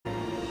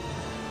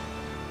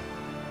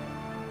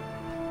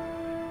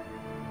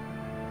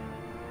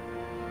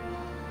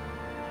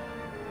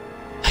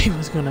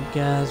What's going up,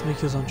 guys?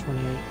 Miko's on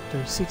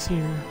 2836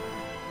 here,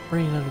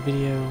 bringing another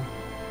video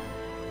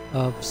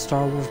of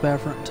Star Wars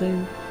Battlefront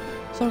 2.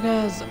 So,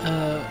 guys,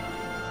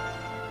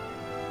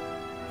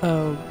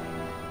 what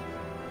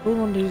we're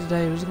going to do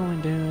today is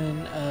going to be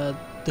doing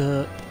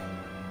the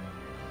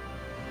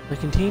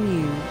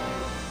continued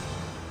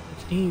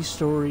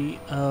story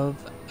of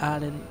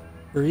Iden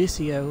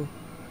Mauricio.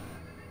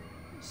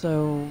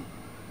 So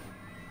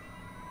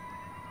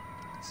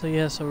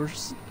yeah, so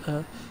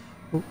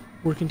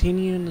we're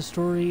continuing the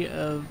story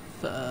of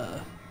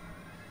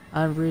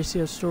Iden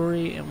Mauricio's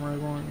story, and we're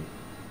going,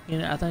 you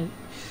know, I think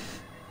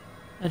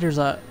there's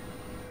like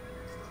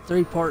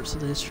 3 parts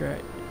of this track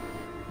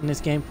in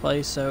this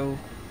gameplay. So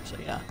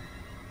yeah,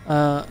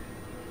 I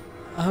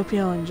hope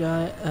y'all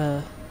enjoy it.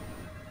 I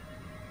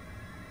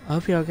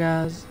hope y'all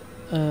guys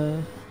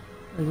are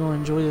going to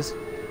enjoy this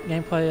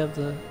gameplay of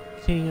the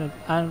continuing of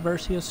Iden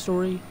Mauricio's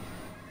story,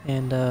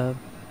 and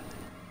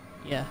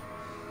yeah.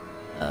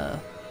 We're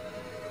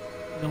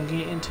gonna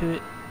get into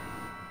it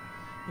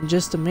in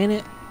just a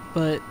minute,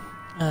 but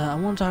I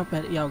want to talk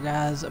about y'all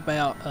guys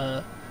about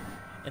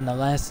in the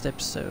last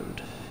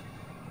episode,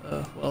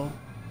 well,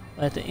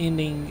 at the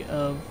ending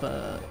of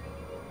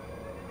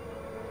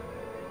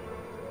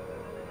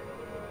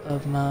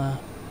my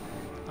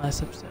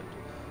last episode.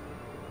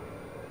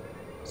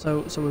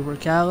 So we were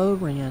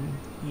Kylo Ren,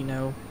 you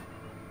know,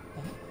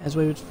 as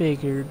we would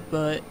figured,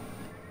 but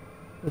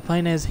we're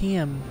playing as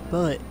him,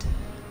 but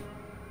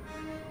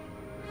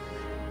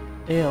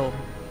Dale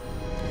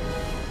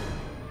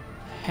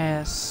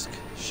has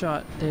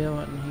shot Dale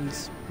and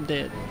he's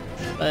dead.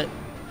 But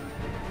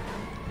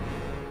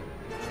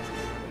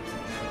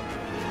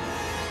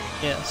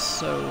yes,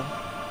 so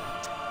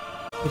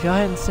if y'all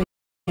hadn't seen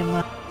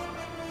my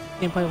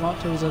gameplay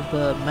walkthroughs of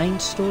the main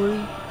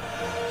story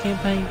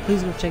campaign,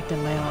 please go check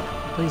them out.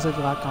 Please leave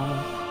a like on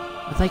them.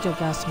 And thank y'all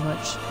guys so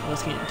much.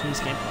 Let's get into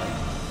this gameplay.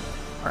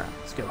 Alright,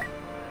 let's go.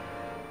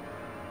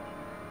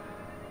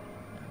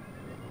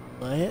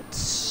 Let's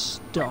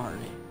start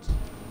it.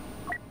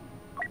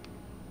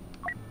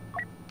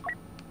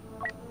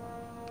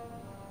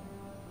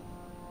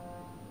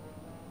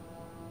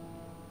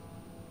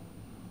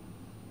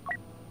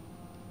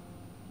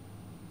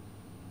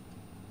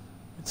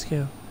 Let's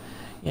go.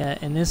 Yeah,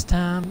 and this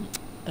time,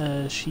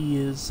 she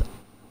is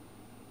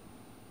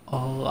a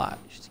lot.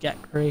 She's got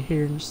gray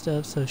hair and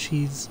stuff, so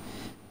she's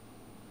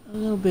a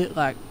little bit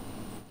like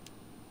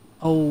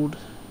old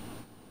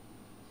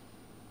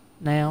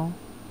now.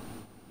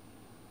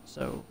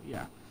 So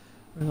yeah,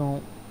 we're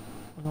gonna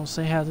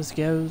see how this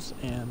goes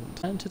and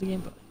into the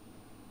gameplay.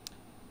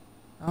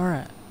 All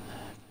right.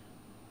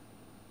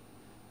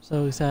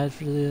 So excited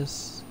for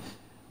this,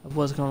 of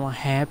what's gonna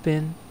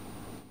happen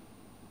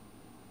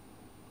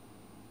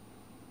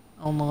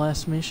on the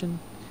last mission,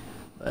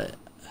 but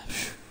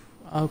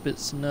I hope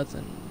it's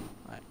nothing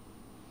like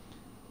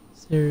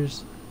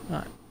serious,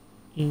 not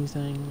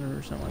anything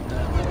or something like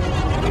that.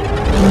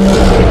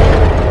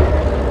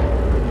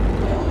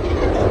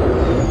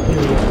 Here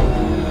we go.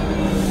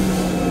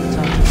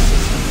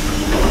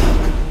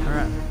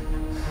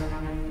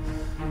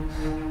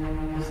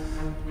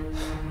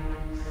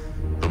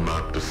 The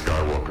map to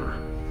Skywalker.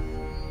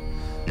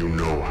 You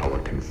know how I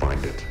can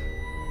find it.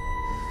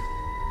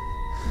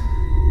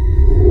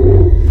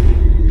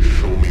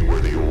 Show me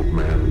where the old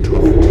man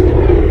took it.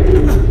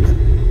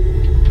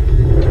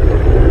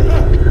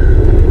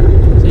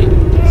 See,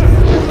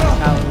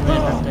 Kylo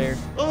Ren right there.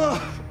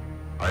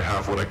 I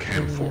have what I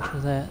came for.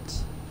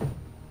 That.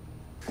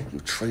 You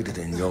traded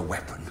in your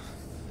weapon.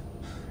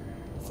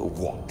 For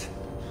what?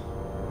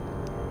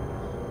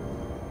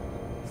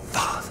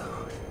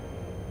 Fatherhood.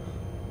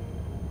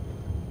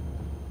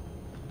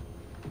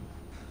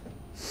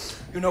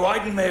 You know,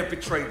 Iden may have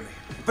betrayed me,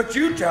 but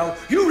you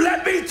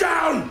let me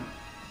down!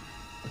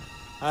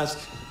 Ask.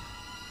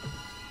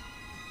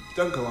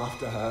 Don't go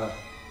after her.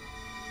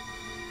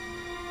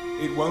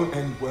 It won't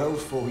end well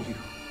for you.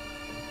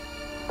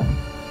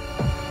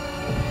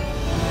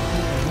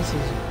 This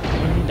is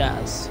when he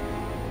dies.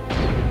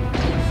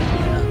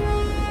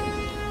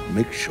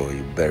 Make sure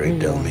you bury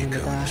Del Miko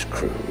and his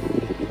crew.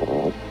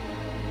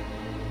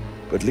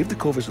 But leave the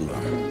Corvus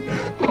alone.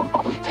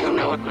 You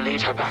know it will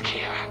lead her back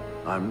here.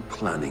 I'm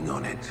planning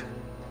on it.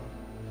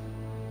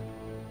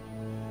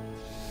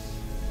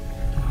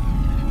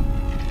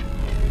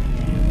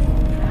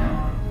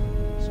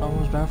 Star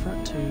Wars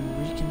Battlefront 2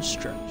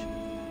 Reconstruction.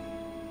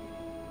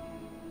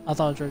 I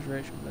thought it was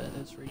Resurrection, but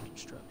it's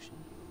Reconstruction.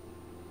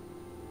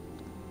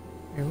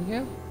 Here we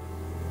go.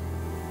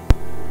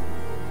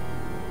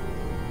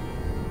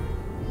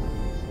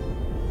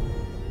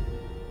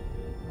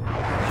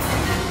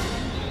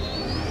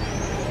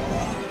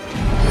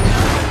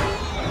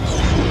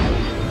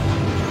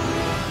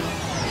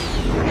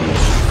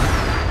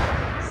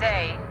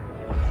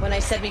 When I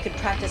said we could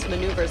practice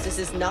maneuvers, this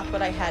is not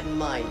what I had in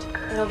mind.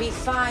 It'll be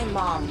fine,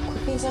 Mom.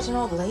 Quit being such an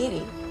old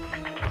lady.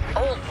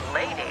 Old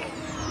lady?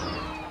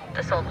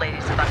 This old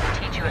lady's about to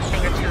teach you a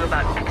thing or two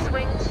about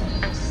X-Wings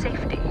and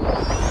safety.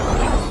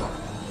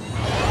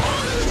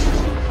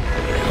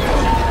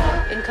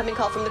 Incoming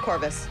call from the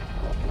Corvus.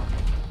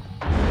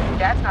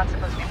 Dad's not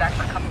supposed to be back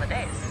for a couple of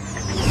days.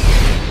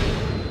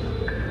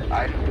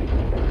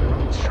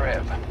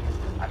 Shriv,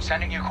 I'm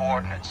sending you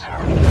coordinates.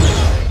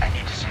 I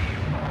need to see you.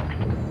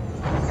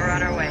 We're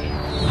on our way.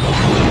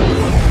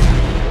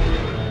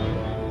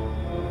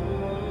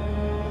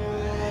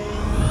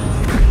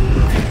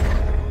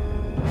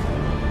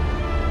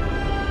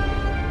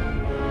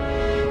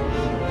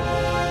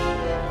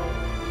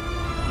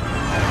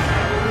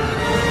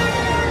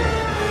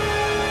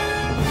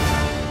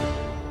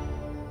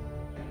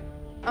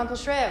 Uncle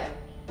Shriv,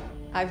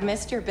 I've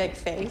missed your big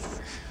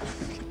face.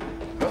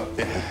 Oh,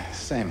 yeah,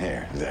 same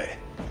here, Zay.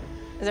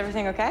 Is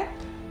everything okay?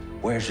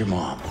 Where's your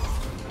mom?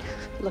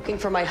 Looking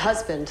for my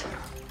husband.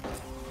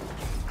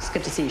 It's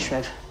good to see you,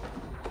 Shriv.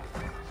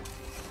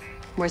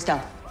 Where's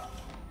Del?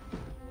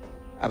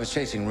 I was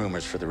chasing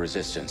rumors for the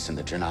resistance in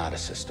the Janata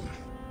system.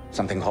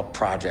 Something called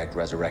Project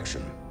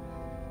Resurrection.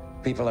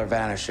 People are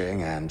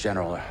vanishing, and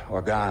General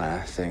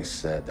Organa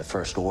thinks that the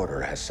First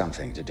Order has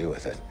something to do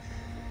with it.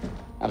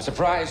 I'm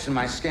surprised when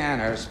my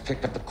scanners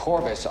picked up the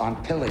Corvus on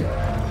Pilio.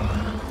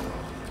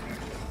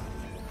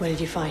 What did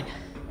you find?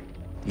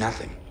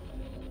 Nothing.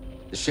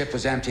 The ship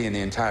was empty and the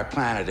entire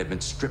planet had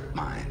been strip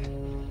mined.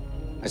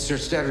 I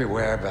searched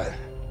everywhere, but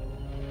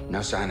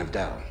no sign of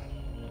Del.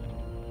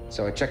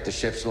 So I checked the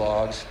ship's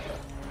logs,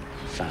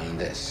 found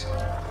this.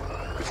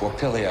 Before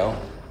Pilio,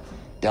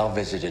 Del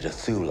visited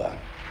Athula,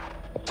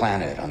 a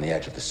planet on the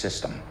edge of the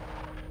system.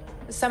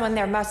 Someone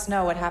there must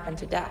know what happened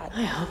to Dad.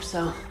 I hope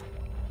so.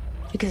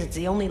 Because it's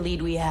the only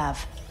lead we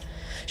have.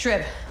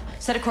 Shriv,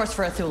 set a course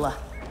for Athula.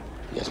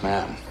 Yes,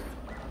 ma'am.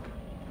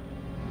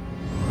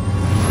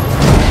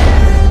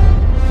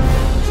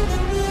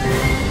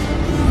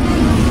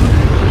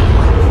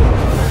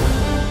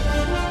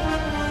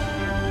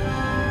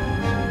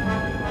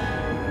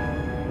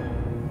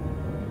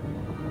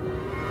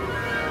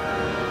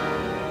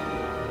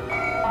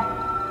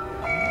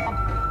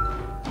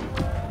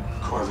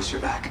 Corvus, you're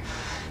back.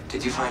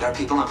 Did you find our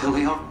people on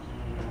Pilio?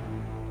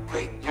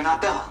 Wait, you're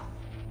not Del.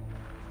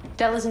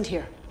 Del isn't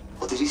here.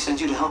 Well, did he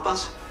send you to help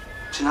us?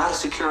 Janata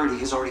Security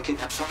has already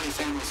kidnapped so many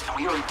families, and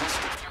we are in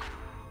desperate.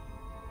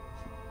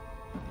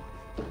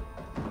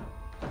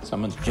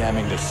 Someone's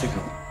jamming their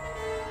signal.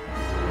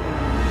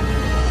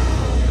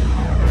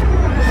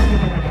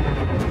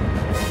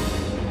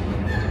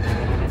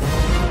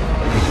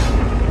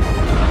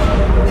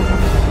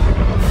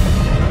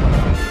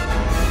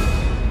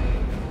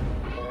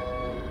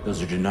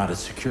 Those are Janata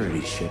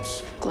security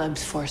ships.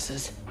 Gleb's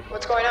forces.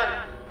 What's going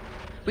on?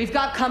 We've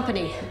got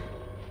company.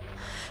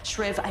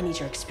 Shriv, I need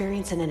your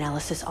experience and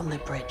analysis on the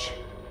bridge.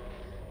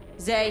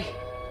 Zay.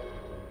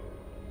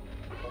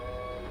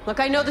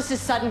 Look, I know this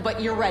is sudden,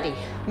 but you're ready.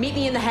 Meet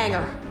me in the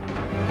hangar.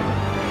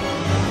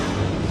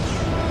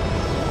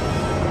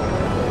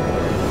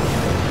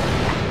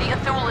 The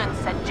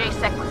Athulans said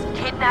JSEC was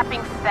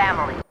kidnapping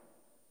family.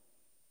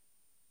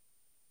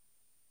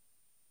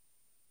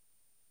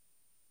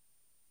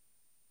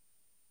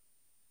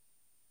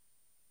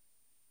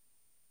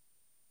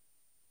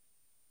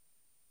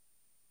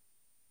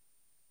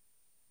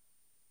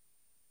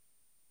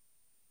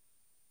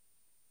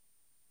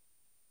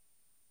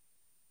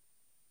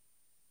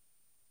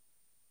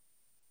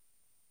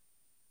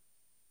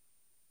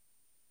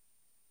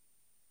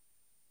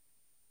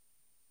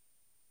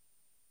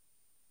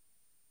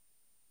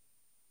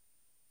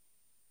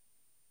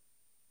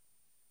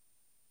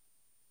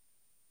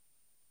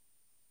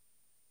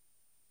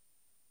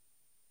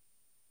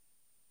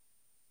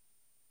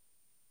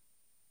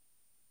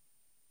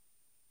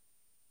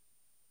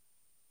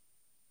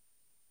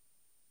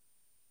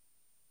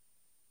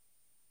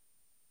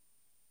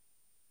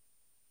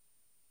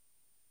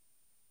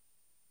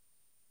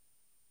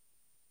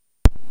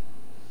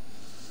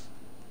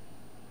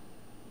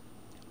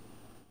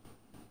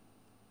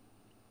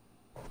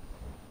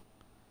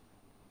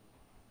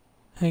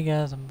 Hey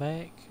guys, I'm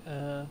back.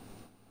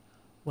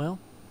 Well,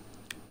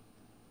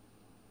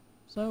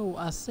 so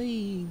I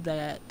see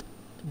that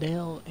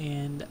Dell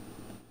and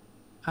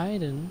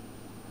Aiden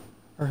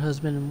are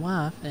husband and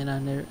wife, and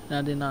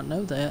I did not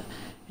know that.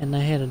 And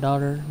they had a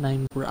daughter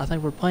named, I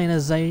think we're playing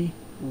as Zay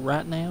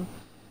right now.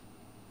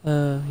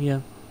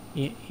 Yeah,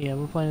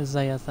 we're playing as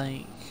Zay, I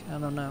think. I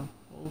don't know.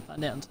 We'll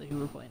find out and see who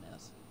we're playing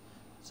as.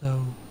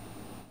 So,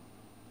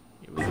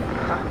 here we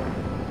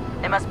go.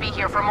 They must be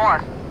here for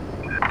more.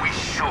 We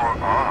sure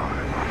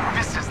are.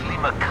 This is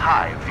Lima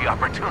Kai of the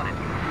Opportunity,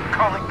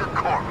 calling the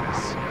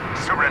Corvus.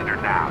 Surrender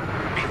now,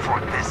 before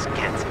this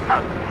gets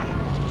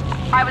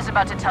ugly. I was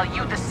about to tell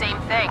you the same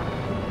thing.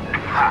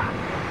 Ha!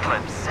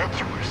 Clem said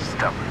you were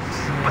stubborn,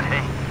 but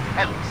hey,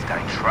 at least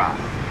I tried.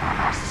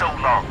 So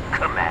long,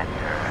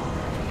 Commander.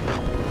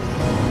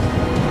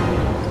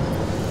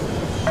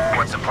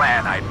 What's the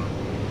plan,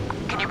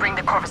 Aiden? Can you bring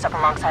the Corvus up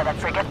alongside that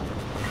frigate?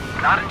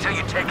 Not until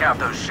you take out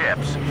those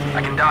ships.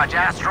 I can dodge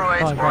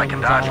asteroids, or I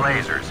can dodge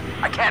lasers.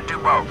 I can't do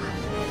both.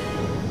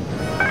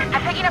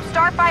 I'm picking up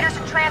starfighters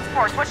and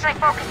transports. What should I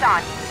focus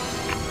on?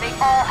 They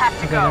all have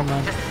to go.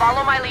 Just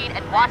follow my lead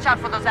and watch out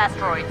for those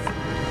asteroids.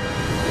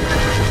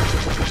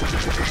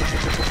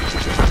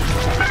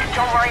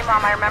 Don't worry,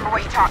 Mom. I remember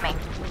what you taught me.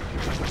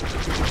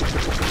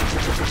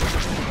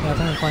 Yeah, I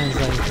think I'm playing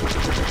Zay.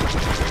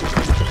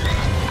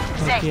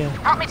 Zay, Yeah.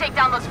 help me take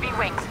down those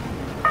V-Wings.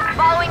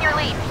 Following your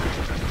lead.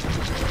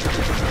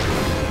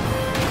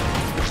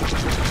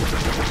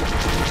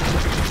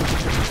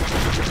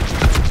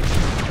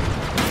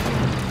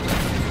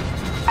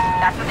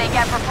 That's what they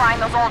get for flying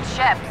those old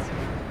ships.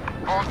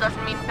 Old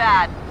doesn't mean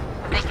bad.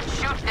 If they can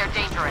shoot, they're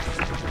dangerous.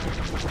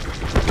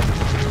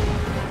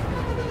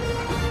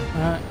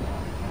 Alright.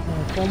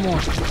 Four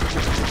more.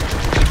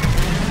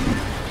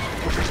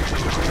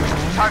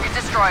 Target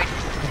destroyed.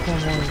 Four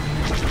more.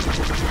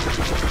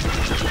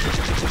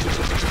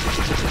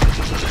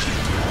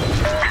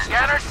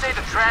 Scanners say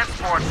the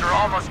transports are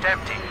almost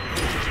empty.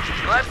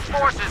 Gleb's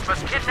forces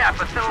must kidnap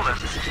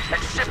Bethulans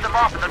and ship them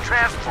off in the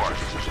transports.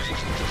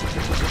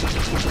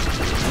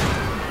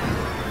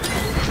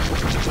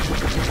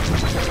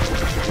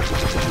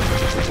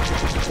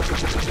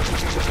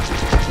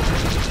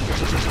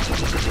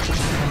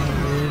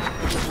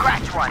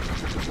 Scratch one.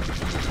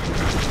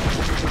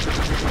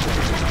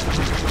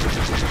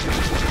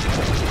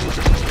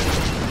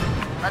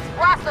 Let's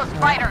blast those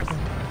fighters.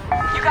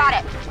 You got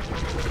it.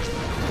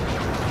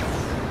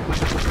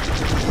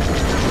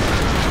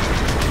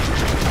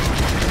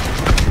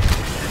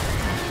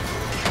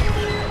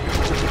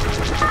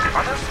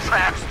 Are those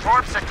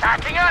transports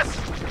attacking us?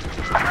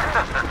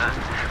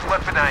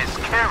 Weaponized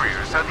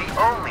carriers are the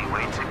only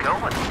way to go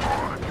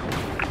anymore.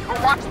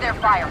 We'll watch their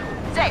fire.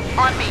 Zay,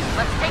 on me.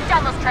 Let's take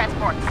down those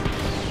transports.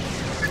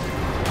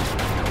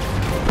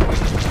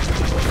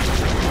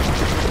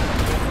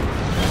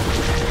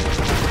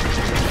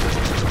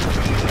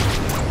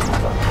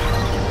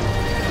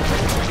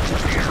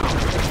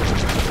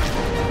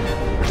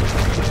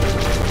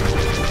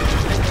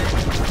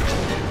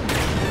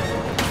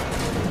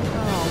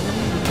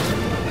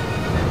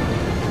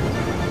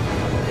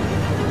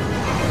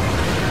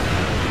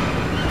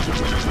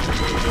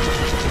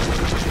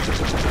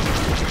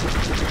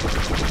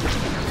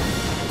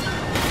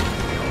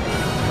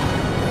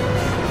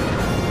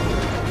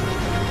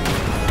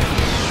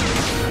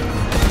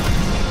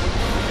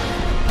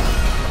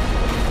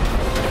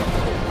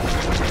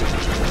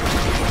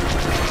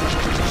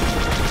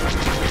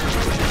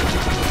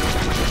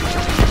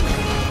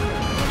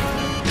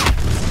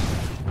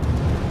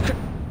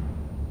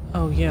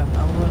 Oh yeah,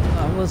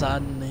 I was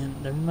hiding then.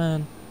 Never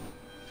mind.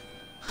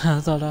 I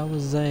thought I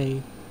was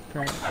Zay.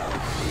 Crap.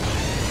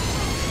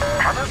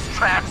 Are those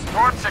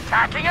transports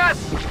attacking us?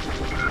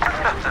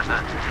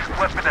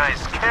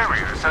 Weaponized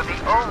carriers are the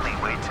only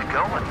way to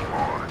go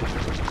anymore.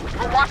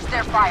 We'll watch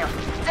their fire.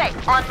 Zay,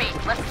 on me.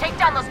 Let's take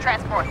down those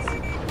transports.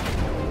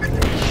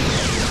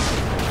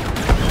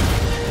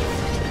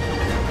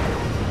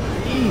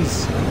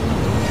 Jeez.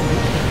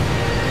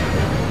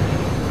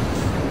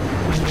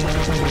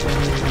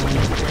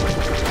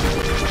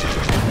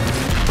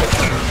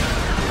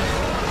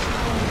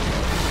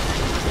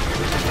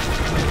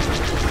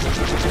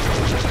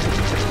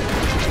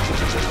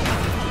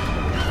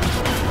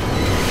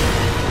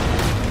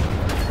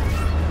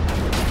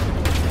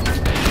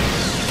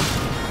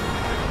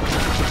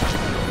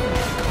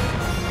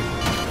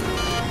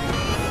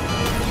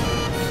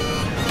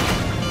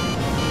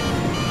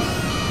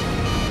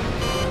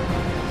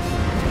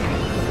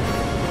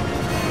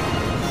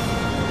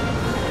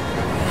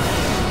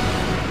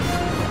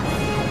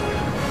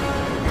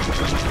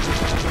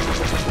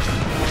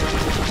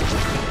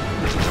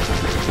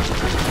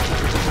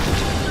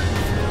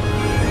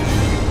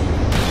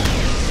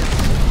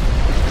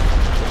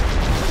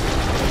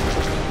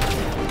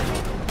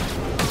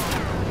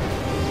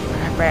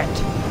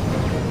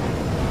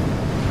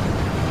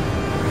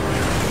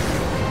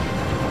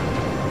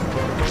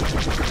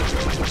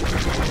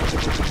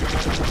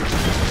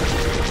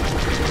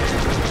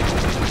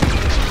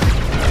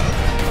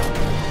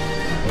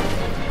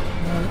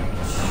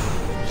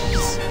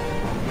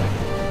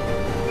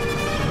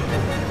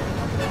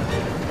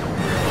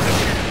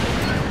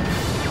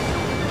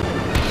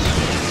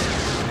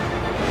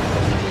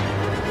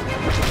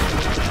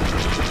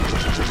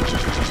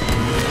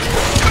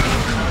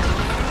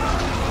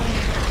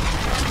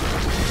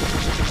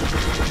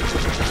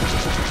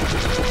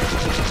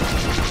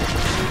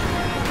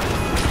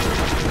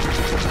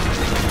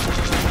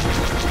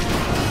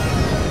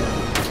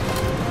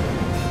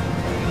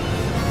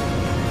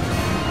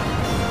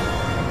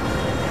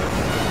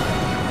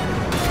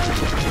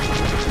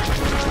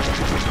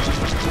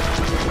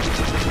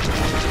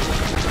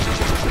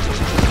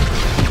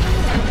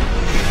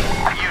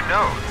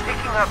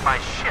 My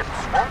ships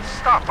won't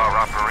stop our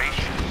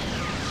operation.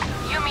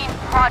 You mean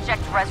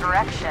Project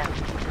Resurrection?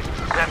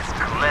 That's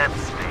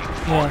Gleb's name.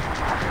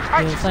 Yeah.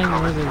 I The just thing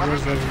call with it it what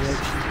was it is.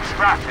 Resurrection.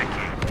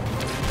 Trafficking.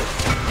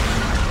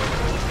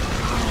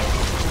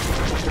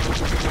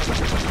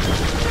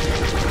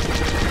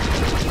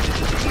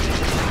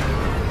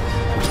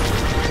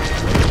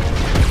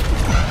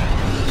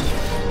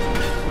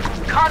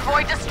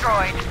 Convoy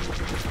destroyed.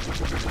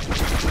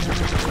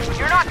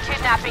 You're not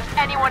kidnapping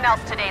anyone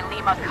else today,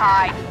 Lima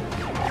Kai.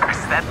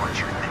 Is that what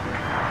you think?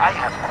 I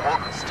have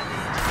quarters to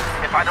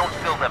meet. If I don't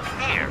fill them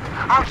here,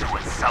 I'll do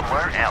it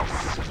somewhere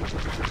else.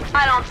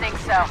 I don't think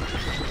so.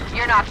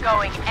 You're not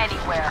going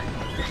anywhere.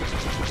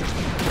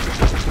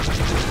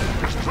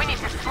 We need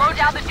to slow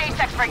down the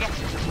JSEC frigate.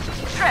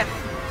 Triv,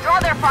 draw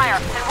their fire,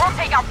 and we'll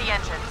take out the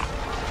engines.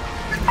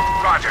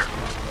 Roger.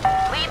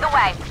 Lead the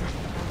way.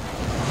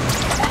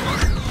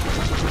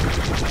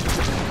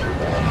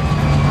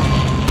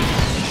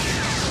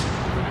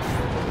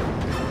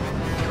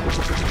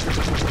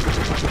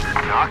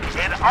 Knock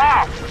it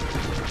off!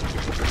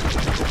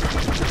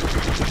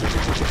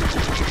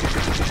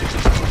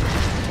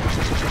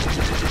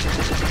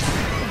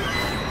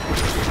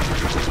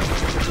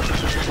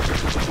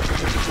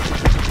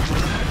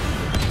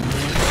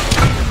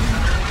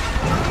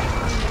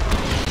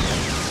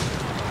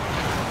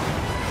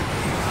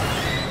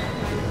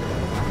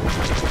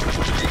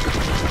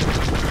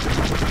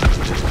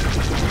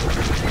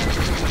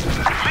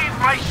 Leave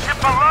my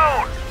ship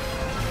alone!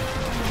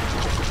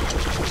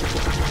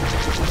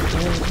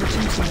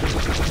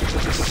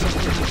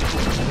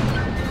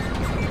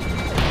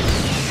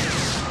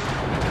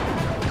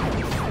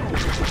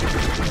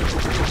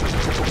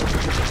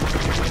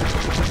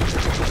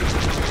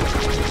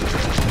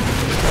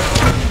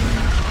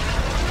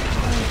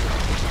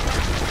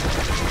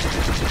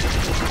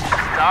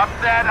 Stop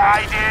that,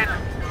 Aiden!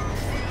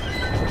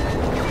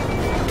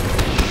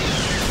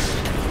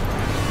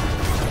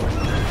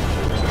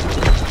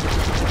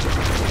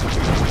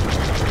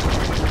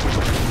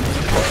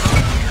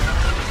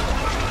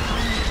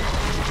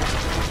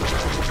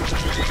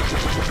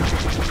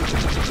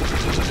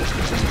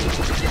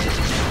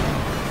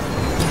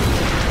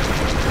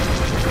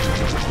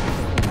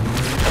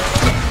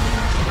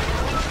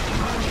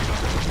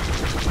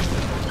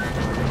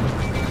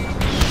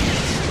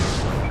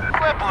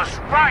 Webb was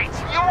right!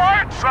 You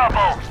are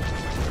trouble!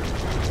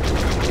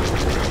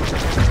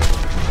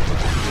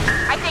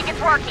 I think it's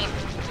working.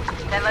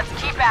 Then let's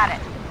keep at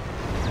it.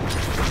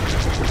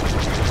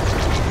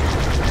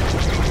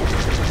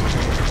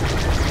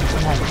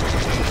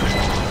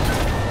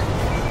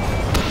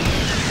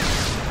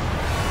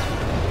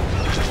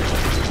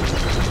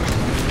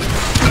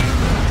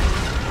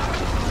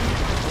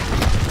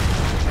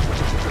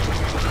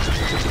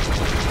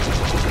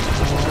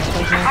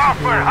 Oh,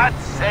 for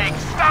God's sake,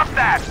 stop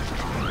that!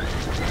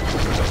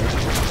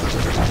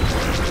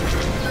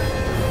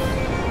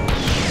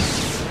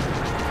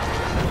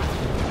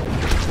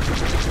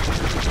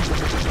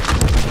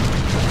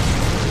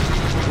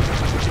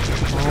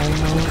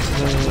 Almost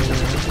there.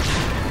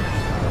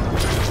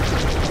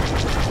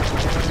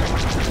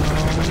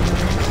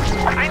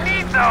 I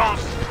need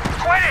those!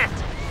 Quit it!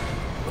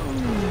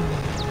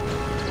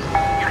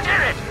 You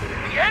did it!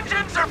 The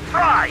engines are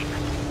fried!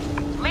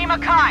 Lima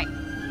Kai,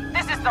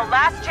 this is the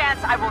last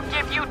chance I will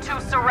give you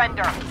to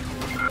surrender.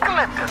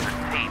 Glenn doesn't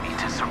pay me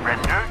to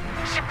surrender.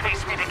 She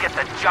pays me to get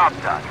the job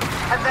done.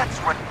 And that's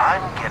what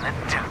I'm gonna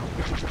do.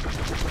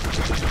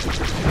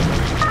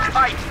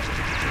 Right.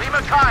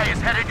 Lima Kai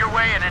is headed your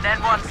way in an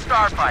N1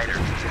 starfighter,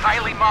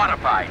 highly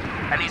modified,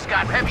 and he's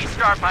got heavy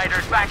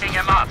starfighters backing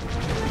him up.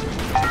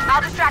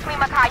 I'll distract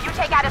Lima Kai. You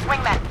take out his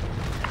wingmen.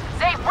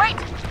 Zay, wait!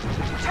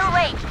 Too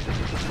late.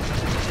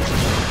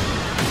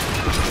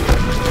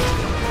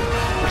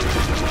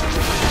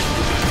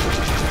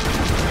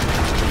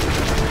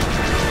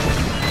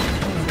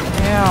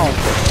 Ow.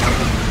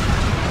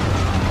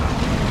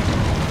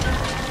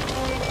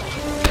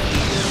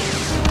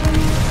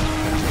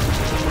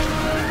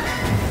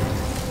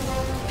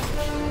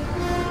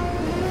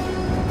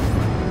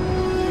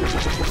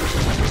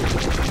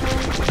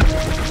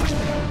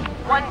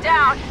 One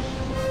down.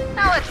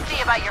 Now let's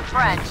see about your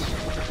French.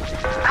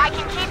 I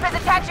can keep his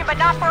attention, but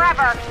not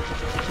forever.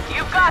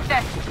 You've got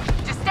this.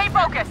 Just stay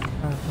focused.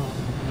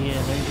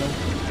 Yeah, there you go.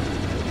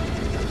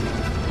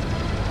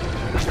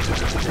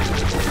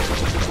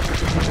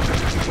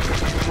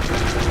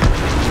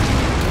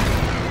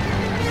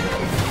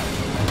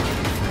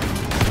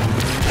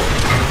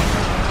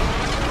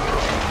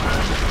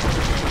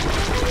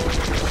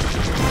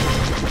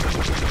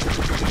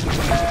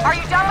 Are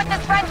you done with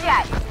this French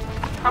yet?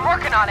 I'm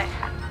working on it.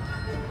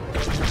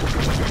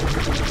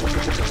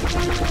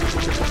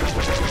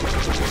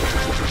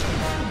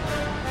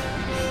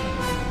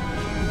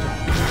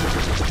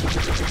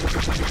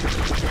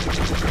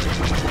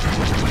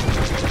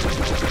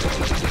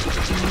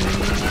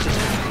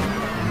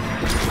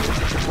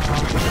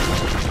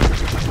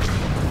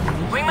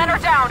 Wingmen are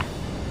down.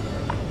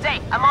 Zay,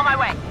 I'm on my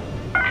way.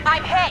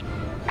 I'm hit.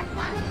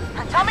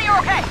 Tell me you're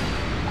okay.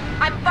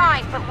 I'm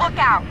fine, but look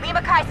out.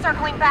 Lima Kai's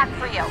circling back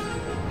for you.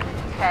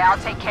 Okay, I'll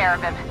take care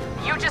of him.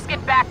 You just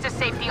get back to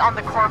safety on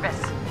the Corvus.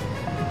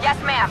 Yes,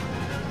 ma'am.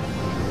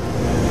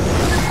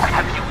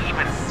 Have you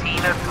even seen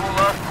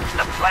Azula?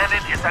 The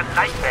planet is a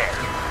nightmare.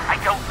 I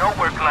don't know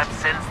where Glenn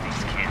sends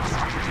these kids,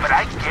 but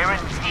I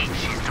guarantee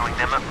she's doing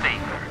them a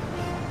favor.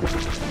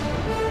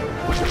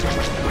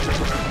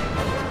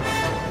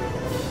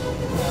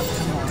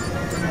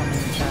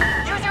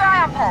 Use your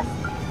ion pulse.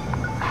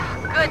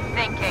 Good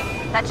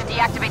thinking. That should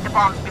deactivate the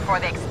bombs before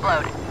they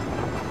explode.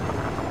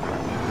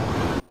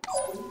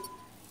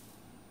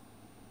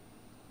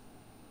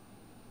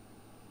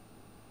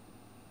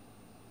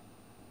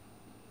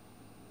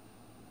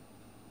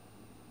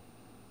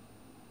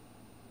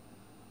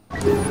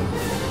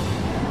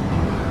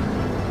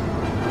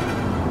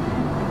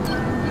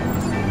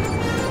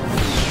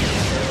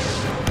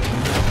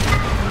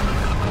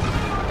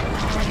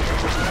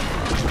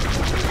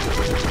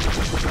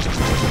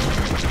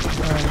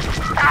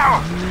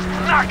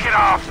 it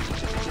off!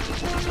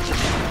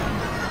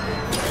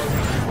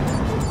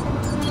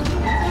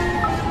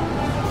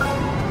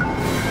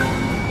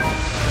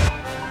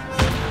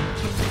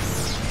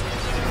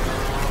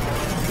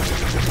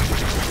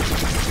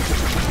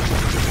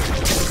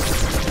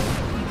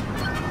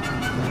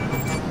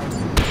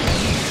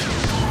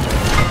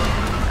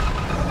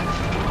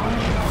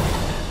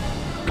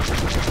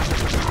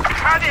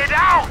 Cut it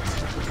out!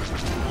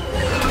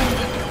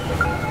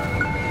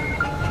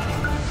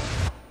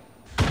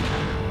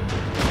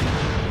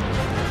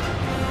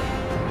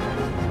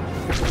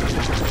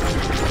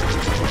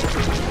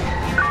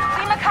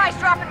 Lima Kai's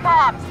dropping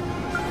bombs.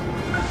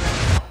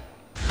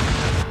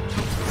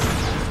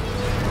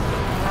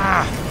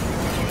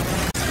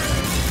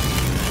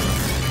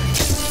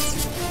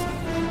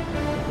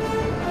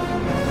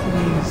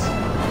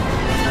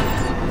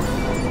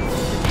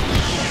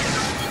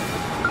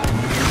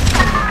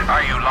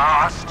 Are you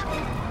lost?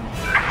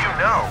 You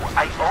know,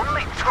 I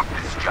only took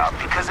this job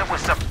because it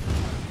was a...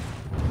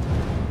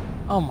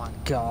 Oh my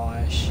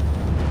gosh.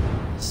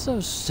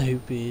 So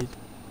stupid.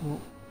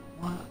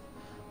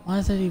 Why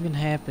does that even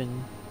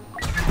happen?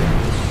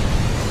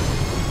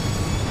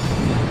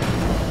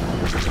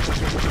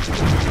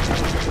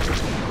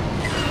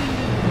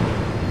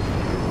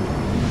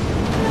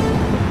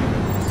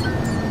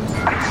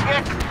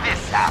 Check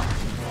this out.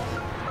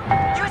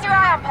 Use your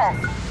ion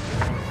pulse.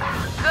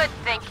 Good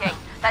thinking.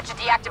 That should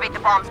deactivate the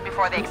bombs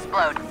before they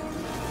explode.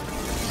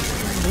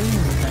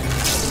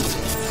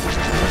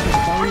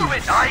 Prove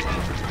it, Ike!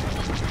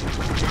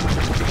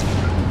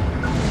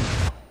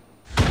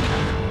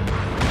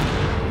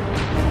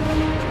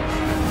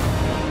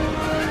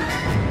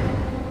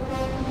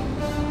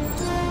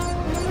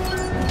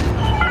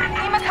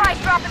 Lima Kai's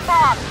dropping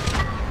bombs.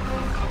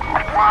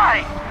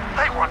 Why?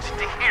 I wanted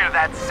to hear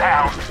that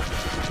sound.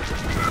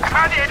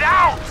 Cut it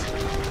out!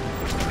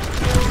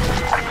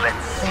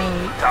 Let's see.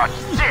 Dodge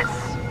this.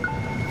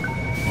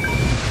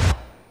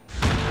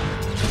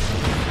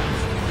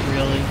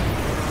 Really?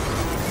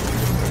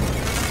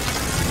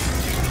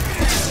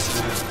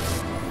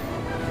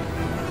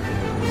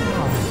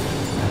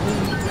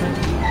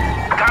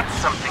 Got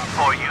something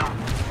for you.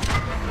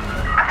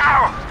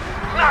 Ow!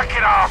 Knock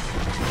it off!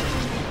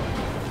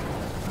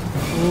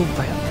 Oh,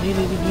 I did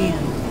it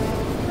again.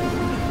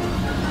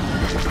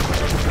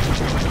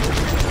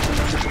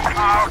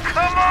 Oh,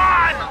 come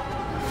on!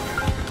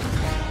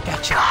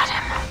 Gotcha. Got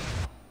him.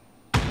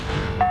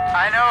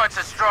 I know it's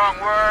a strong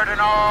word and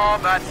all,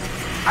 but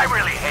I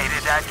really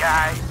hated that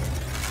guy.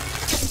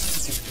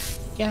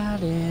 Got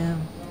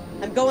him.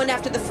 I'm going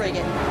after the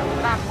frigate.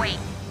 Mom, wait.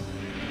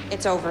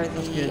 It's over.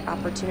 The good.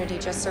 opportunity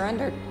just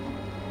surrendered.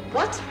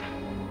 What?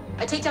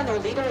 I take down their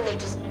leader and they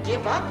just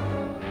give up?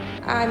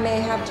 I may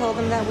have told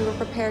them that we were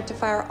prepared to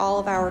fire all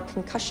of our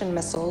concussion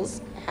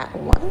missiles at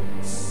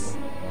once.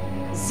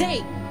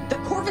 Zay, the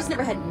Corvus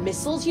never had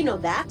missiles, you know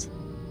that?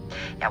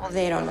 Yeah, well,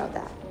 they don't know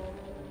that.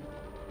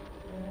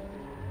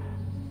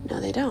 No,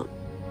 they don't.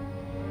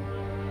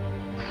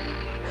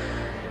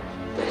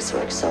 Nice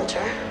work,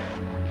 soldier.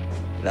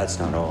 That's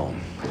not all.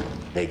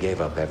 They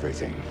gave up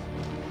everything.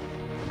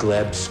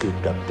 Gleb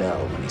scooped up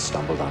Dell when he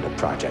stumbled onto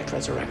Project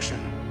Resurrection.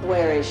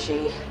 Where is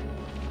she?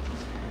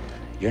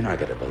 You're not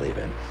gonna believe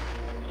it.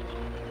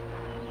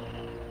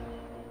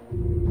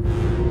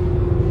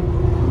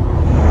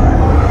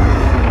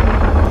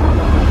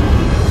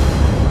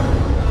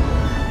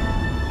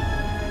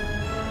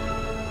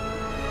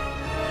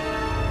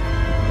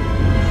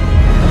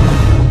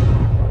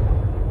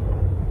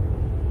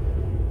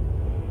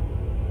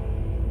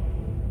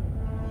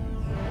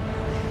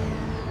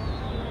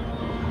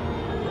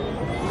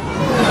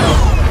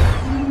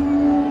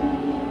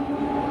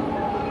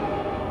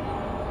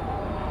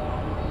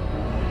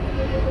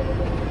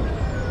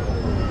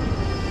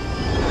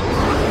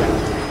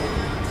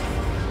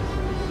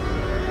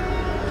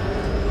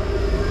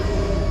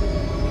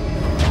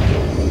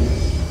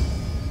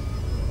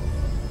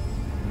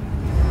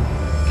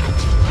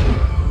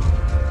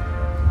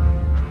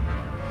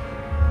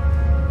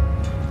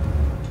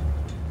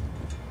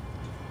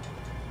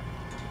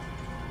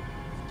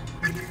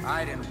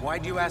 Aiden,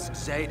 why'd you ask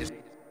Zay to...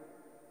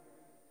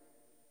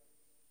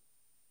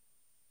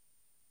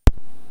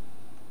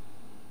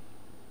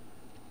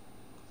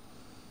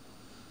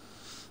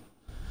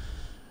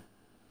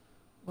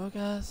 Well,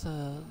 guys,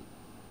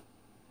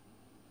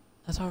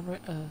 that's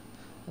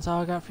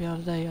all I got for y'all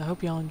today. I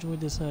hope y'all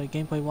enjoyed this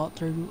gameplay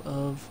walkthrough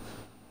of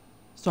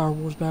Star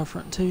Wars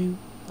Battlefront 2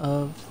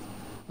 of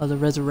the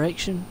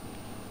Resurrection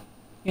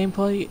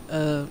gameplay.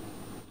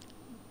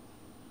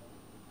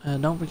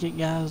 Don't forget,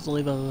 guys, to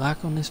leave a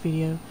like on this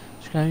video.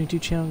 Subscribe to the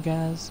YouTube channel,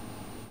 guys,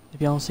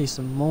 if y'all want to see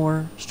some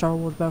more Star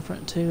Wars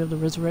Battlefront 2 of the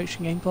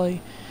Resurrection gameplay.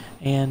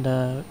 And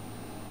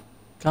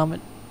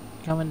comment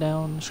down in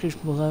the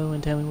description below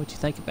and tell me what you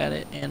think about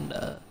it. And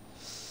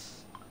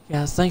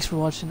guys, thanks for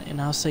watching,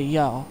 and I'll see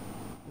y'all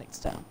next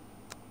time.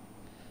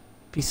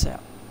 Peace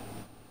out.